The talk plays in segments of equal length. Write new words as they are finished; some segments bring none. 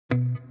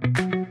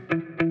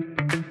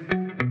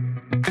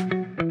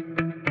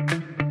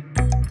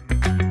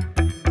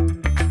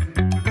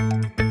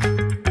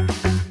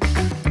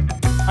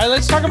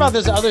let's talk about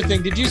this other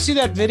thing. Did you see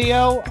that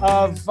video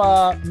of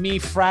me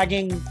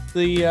fragging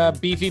the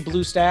beefy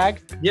blue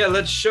stag? Yeah,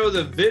 let's show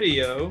the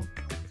video.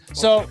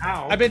 So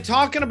I've been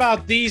talking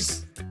about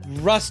these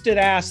rusted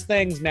ass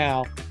things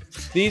now.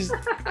 These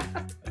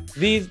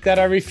that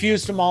I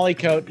refuse to molly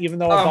coat, even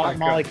though I bought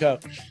molly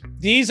coat.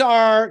 These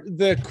are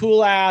the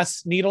cool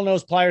ass needle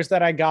nose pliers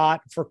that I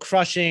got for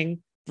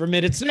crushing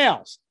vermitid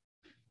snails.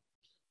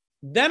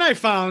 Then I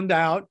found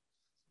out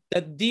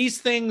that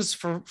these things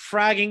for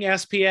fragging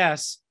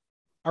SPS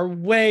are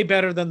way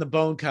better than the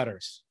bone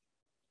cutters,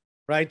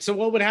 right? So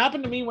what would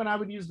happen to me when I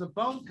would use the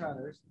bone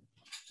cutters?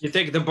 You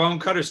think the bone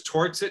cutters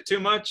torques it too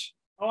much?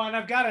 Oh, and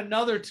I've got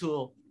another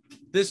tool,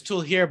 this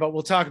tool here, but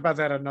we'll talk about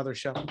that on another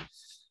show.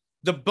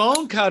 The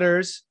bone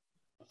cutters,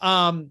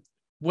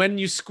 when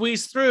you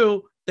squeeze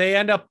through, they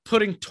end up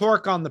putting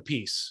torque on the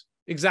piece.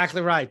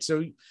 Exactly right.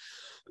 So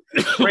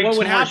what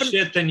would happen?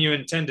 Shit than you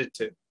intended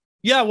to.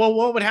 Yeah, well,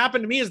 what would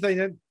happen to me is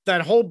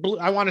that whole blue,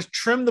 I want to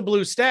trim the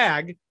blue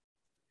stag,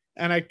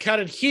 and I cut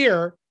it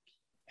here,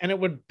 and it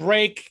would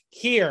break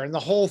here, and the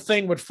whole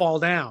thing would fall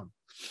down.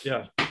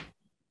 Yeah.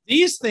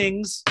 These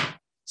things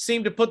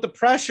seem to put the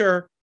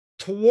pressure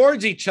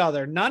towards each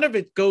other. None of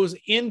it goes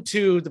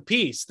into the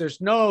piece.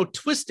 There's no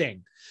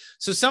twisting.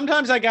 So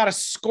sometimes I got to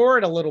score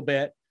it a little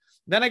bit.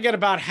 Then I get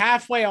about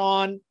halfway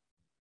on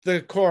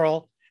the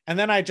coral, and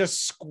then I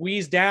just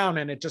squeeze down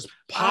and it just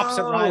pops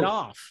it right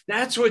off.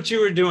 That's what you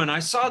were doing. I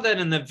saw that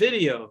in the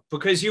video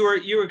because you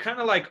were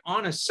kind of like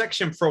on a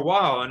section for a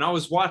while, and I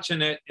was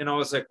watching it and I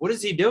was like, what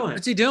is he doing?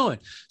 What's he doing?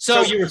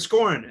 So you were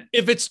scoring it.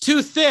 If it's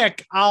too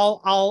thick,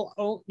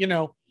 I'll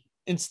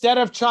instead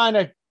of trying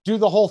to do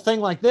the whole thing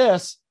like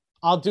this,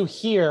 I'll do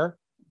here,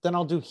 then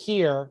I'll do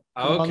here.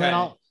 Okay. And then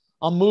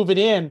I'll move it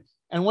in.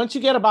 And once you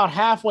get about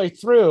halfway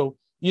through,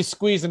 you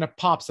squeeze and it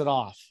pops it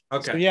off.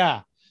 Okay. So,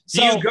 yeah.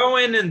 Do you go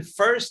in and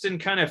first and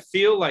kind of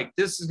feel like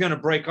this is going to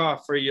break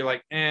off, or you're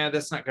like,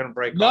 that's not going to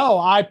break off? No,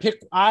 I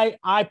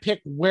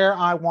pick where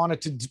I want it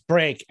to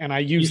break, and I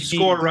use you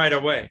score right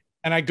away.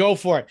 And I go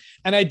for it.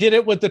 And I did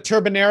it with the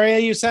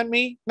Turbinaria you sent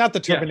me. Not the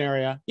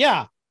Turbinaria.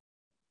 Yeah.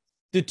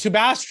 The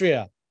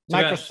Tubastria,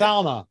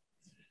 microphthalma.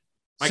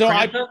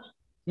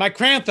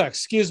 Micrantha,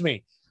 excuse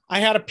me. I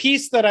had a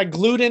piece that I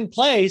glued in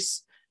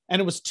place, and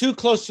it was too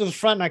close to the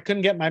front, and I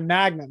couldn't get my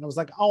magnet. And I was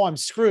like, oh, I'm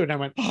screwed. And I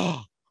went,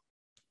 oh.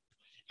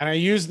 And I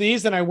used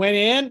these, and I went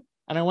in,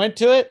 and I went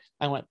to it.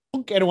 I went,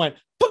 and it went,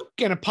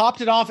 and it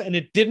popped it off, and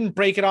it didn't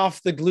break it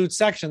off the glued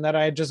section that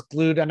I had just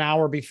glued an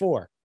hour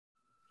before.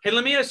 Hey,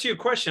 let me ask you a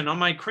question on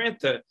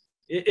Micrantha.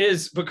 It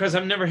is because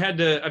I've never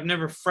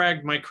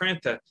fragged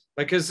Micrantha.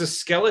 Like, is the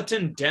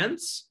skeleton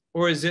dense,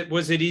 or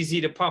was it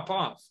easy to pop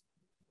off?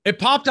 It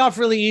popped off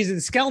really easy.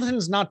 The skeleton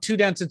is not too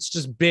dense. It's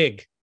just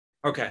big.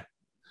 Okay.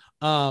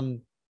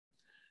 Now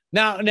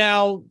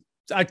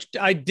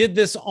I did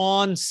this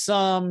on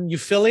some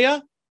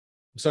Euphilia.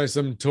 Sorry,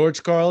 some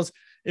torch corals.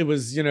 It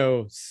was,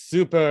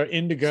 super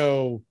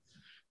indigo,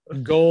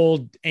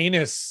 gold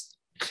anus,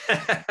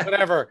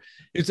 whatever.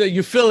 It's a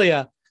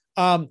Euphilia.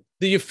 The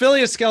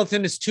Euphilia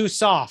skeleton is too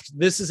soft.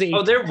 This is a.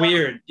 Oh, they're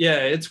weird.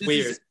 Yeah, it's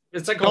weird.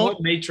 It's like a whole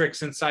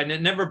matrix inside, and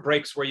it never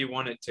breaks where you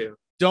want it to.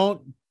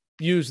 Don't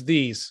use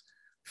these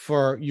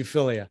for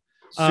Euphilia.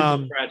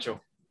 Super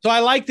fragile. So I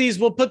like these.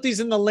 We'll put these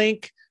in the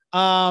link.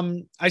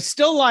 I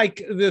still like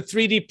the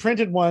 3D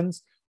printed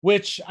ones,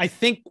 which I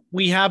think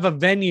we have a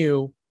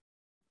venue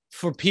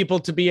for people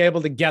to be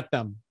able to get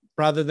them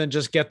rather than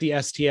just get the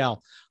STL.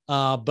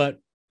 But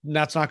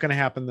that's not going to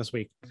happen this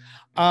week.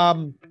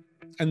 And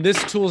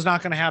this tool is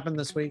not going to happen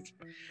this week.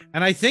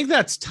 And I think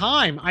that's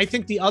time. I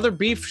think the other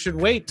beef should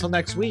wait till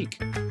next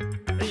week.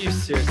 Are you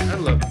serious? I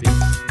love beef.